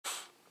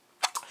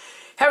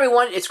Hey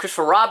everyone, it's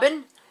Christopher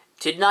Robin.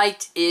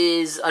 Tonight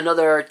is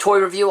another toy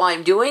review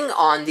I'm doing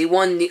on the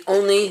one, the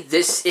only.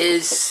 This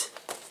is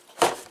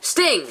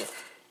Sting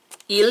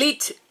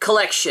Elite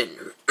Collection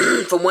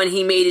from when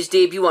he made his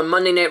debut on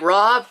Monday Night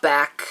Raw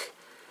back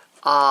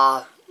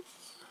over,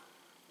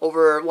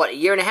 what, a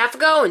year and a half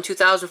ago in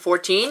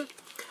 2014.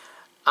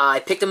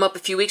 I picked him up a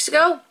few weeks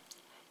ago,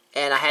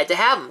 and I had to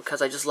have him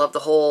because I just love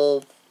the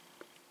whole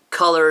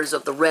colors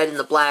of the red and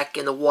the black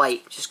and the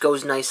white. It just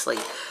goes nicely.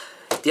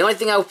 The only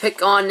thing I would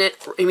pick on it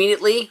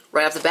immediately,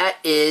 right off the bat,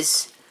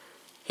 is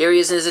here he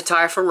is in his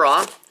attire for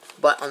Raw,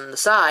 but on the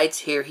sides,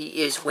 here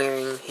he is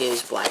wearing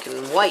his black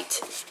and white,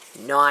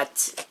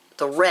 not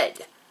the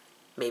red.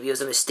 Maybe it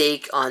was a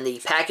mistake on the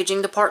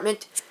packaging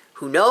department.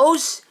 Who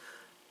knows?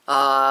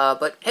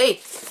 But hey,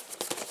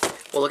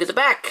 we'll look at the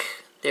back.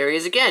 There he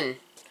is again.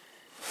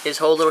 His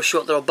whole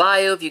short little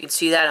bio, if you can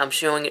see that, I'm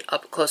showing it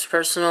up close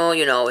personal,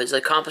 you know, his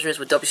accomplishments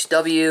with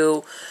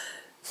WCW.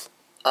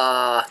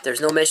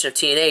 There's no mention of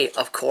TNA,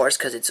 of course,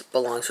 because it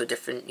belongs to a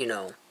different, you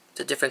know,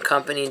 it's a different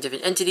company and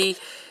different entity.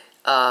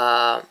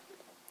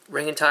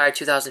 Ring Attire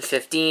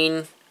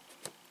 2015,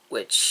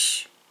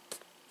 which,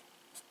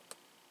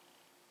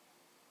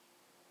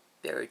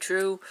 very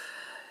true.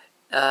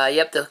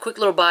 Yep, the quick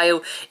little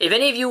bio. If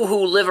any of you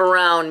who live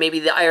around maybe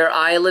the area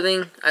I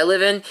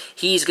live in,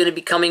 he's going to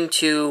be coming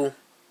to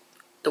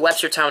the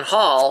Webster Town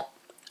Hall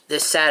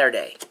this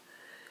Saturday.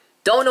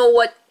 Don't know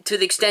what to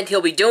the extent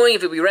he'll be doing,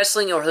 if he'll be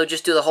wrestling or he'll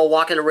just do the whole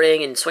walk in the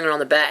ring and swing around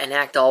the bat and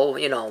act all,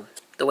 you know,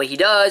 the way he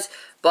does.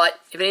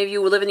 But if any of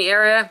you live in the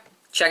area,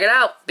 check it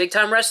out. Big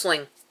time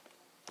wrestling.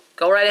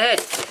 Go right ahead.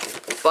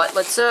 But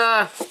let's,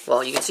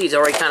 well, you can see he's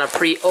already kind of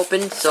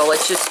pre-opened, so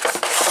let's just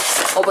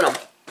open them.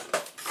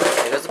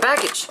 There goes the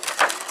package.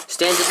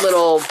 Standard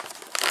little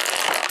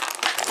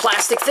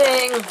plastic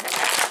thing.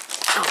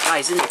 Oh,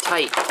 guys, in there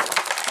tight.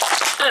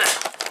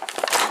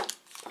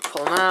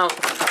 Pull them out.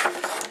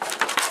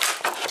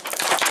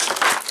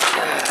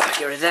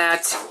 Get rid of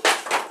that.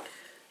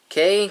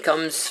 Okay,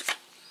 comes.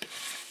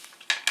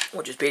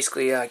 We'll just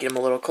basically get him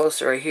a little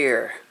closer right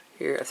here.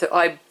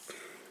 I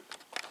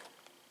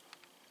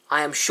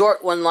am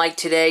short one light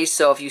today,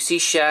 so if you see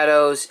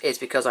shadows, it's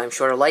because I'm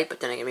short of light. But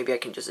then again, maybe I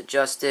can just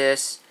adjust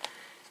this,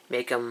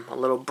 make him a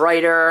little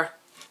brighter.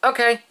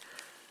 Okay.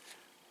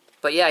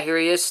 But yeah, here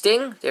he is,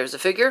 Sting. There's the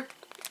figure.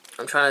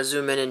 I'm trying to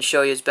zoom in and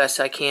show you as best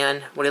I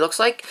can what he looks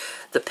like.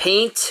 The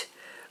paint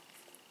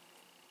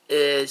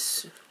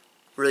is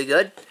really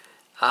good.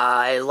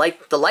 I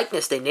like the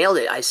likeness. They nailed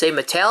it. I say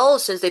Mattel,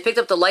 since they picked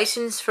up the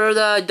license for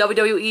the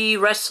WWE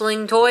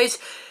wrestling toys,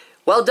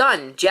 well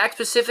done. Jakks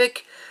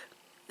Pacific,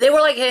 they were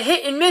like a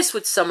hit and miss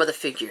with some of the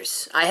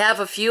figures. I have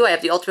a few. I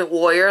have the Ultimate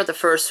Warrior, the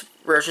first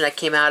version that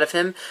came out of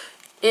him.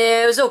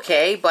 It was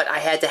okay, but I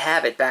had to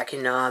have it back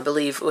in, I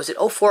believe, was it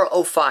 04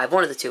 or 05?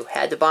 One of the two.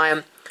 Had to buy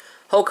him.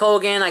 Hulk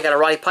Hogan, I got a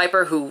Roddy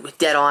Piper, who,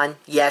 dead on,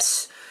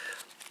 yes.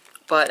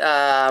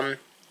 But,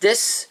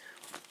 this,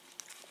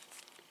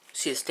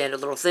 see the standard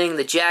little thing,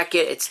 the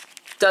jacket, it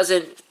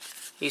doesn't,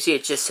 you see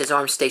it just, his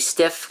arms stay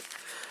stiff.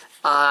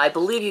 I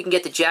believe you can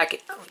get the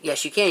jacket,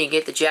 yes you can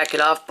get the jacket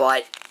off,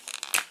 but,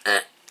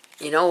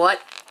 you know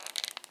what?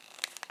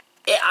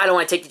 I don't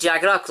want to take the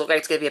jacket off, because it looks like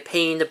it's going to be a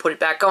pain to put it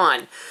back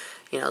on.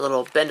 You know,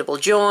 little bendable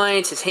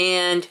joints, his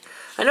hand.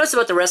 I noticed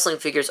about the wrestling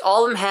figures,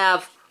 all of them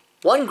have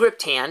one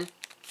gripped hand,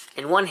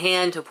 and one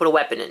hand to put a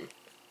weapon in.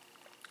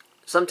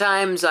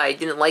 Sometimes I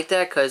didn't like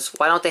that, because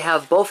why don't they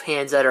have both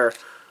hands that are,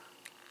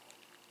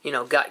 you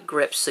know, got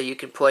grips, so you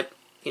can put,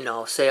 you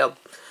know, say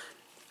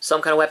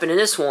some kind of weapon in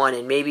this one,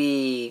 and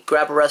maybe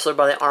grab a wrestler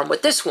by the arm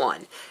with this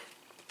one.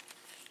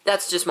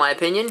 That's just my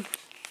opinion.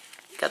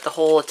 Got the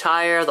whole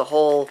attire, the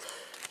whole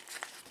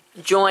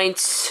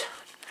joints,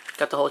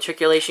 got the whole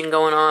articulation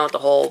going on with the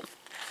whole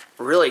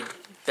really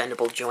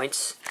bendable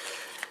joints.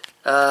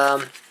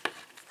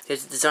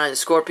 Here's the design of the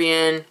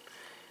Scorpion,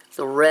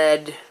 the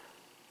red,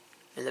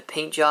 and the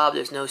paint job.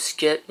 There's no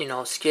skids,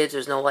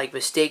 there's no like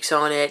mistakes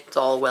on it. It's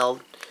all well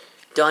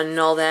done and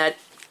all that.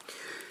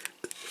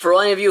 For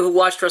any of you who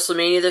watched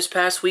WrestleMania this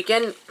past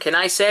weekend, can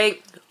I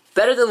say,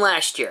 better than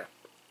last year.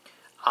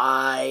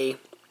 I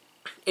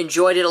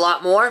enjoyed it a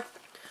lot more.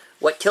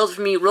 What killed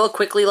for me real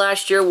quickly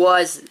last year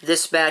was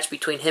this match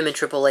between him and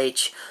Triple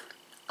H.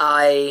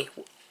 I,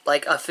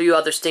 like a few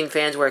other Sting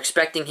fans, were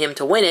expecting him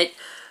to win it,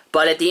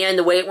 but at the end,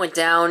 the way it went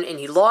down and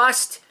he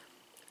lost,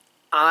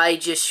 I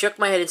just shook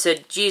my head and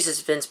said,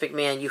 Jesus, Vince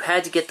McMahon, you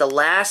had to get the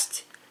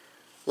last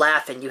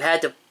laugh in. You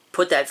had to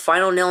put that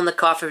final nail in the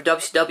coffin for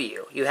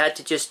WCW. You had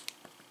to just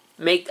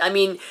make, I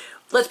mean,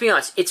 let's be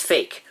honest, it's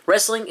fake.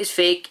 Wrestling is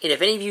fake, and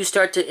if any of you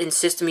start to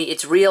insist to me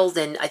it's real,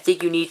 then I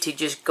think you need to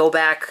just go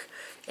back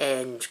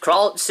and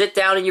sit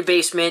down in your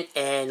basement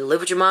and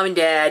live with your mom and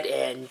dad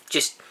and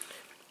just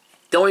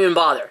don't even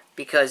bother,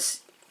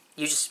 because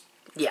you just,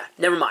 yeah,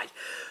 never mind.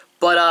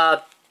 But,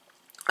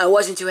 I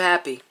wasn't too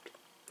happy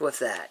with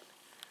that.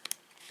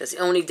 That's the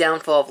only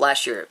downfall of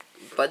last year.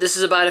 But this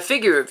is about a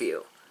figure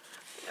review.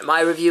 And my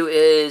review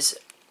is,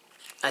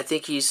 I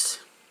think it's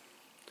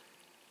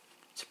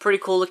a pretty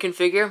cool looking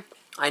figure.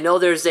 I know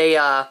there's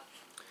a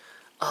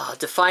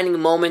Defining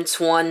Moments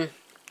one,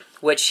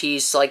 which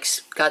he's like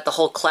got the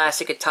whole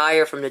classic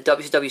attire from the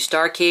WCW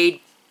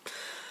Starrcade.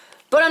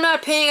 But I'm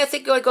not paying. I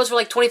think it goes for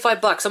like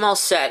 $25. I'm all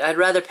set. I'd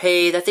rather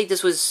pay. I think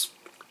this was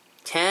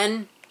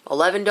 $10,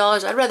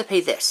 $11. I'd rather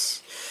pay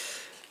this.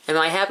 Am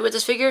I happy with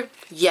this figure?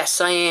 Yes,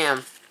 I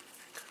am.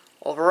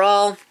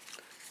 Overall,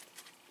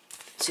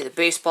 see the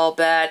baseball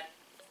bat,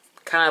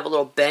 kind of a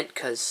little bent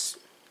because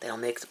they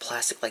don't make the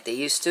plastic like they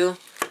used to.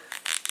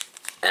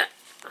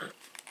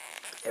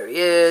 There he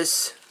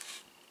is.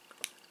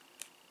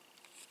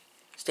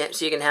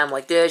 So you can have him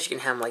like this, you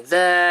can have him like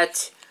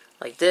that,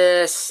 like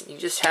this. You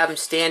just have him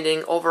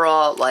standing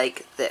overall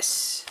like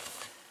this.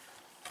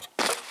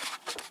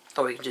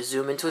 Or we can just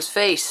zoom into his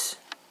face.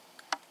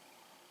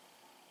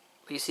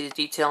 You see the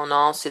detail and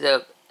all. See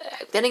the.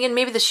 Then again,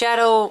 maybe the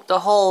shadow,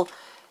 the whole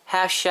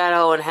half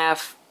shadow and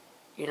half,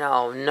 you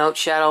know, note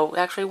shadow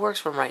actually works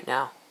for him right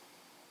now.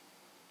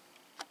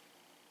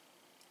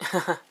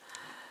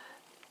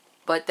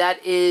 But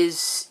that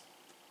is,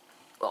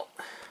 well,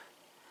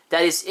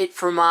 that is it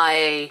for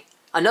my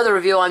another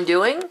review I'm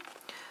doing.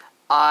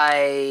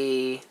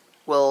 I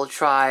will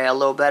try a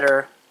little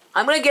better.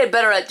 I'm gonna get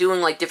better at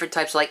doing like different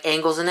types of like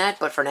angles and that.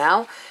 But for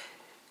now,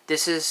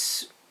 this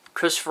is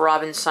Christopher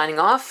Robbins signing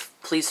off.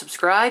 Please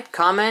subscribe,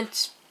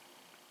 comment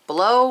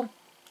below,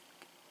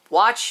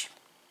 watch,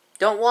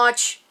 don't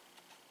watch,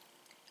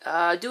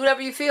 do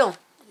whatever you feel.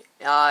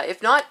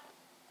 If not,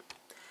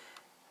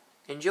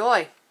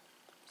 enjoy.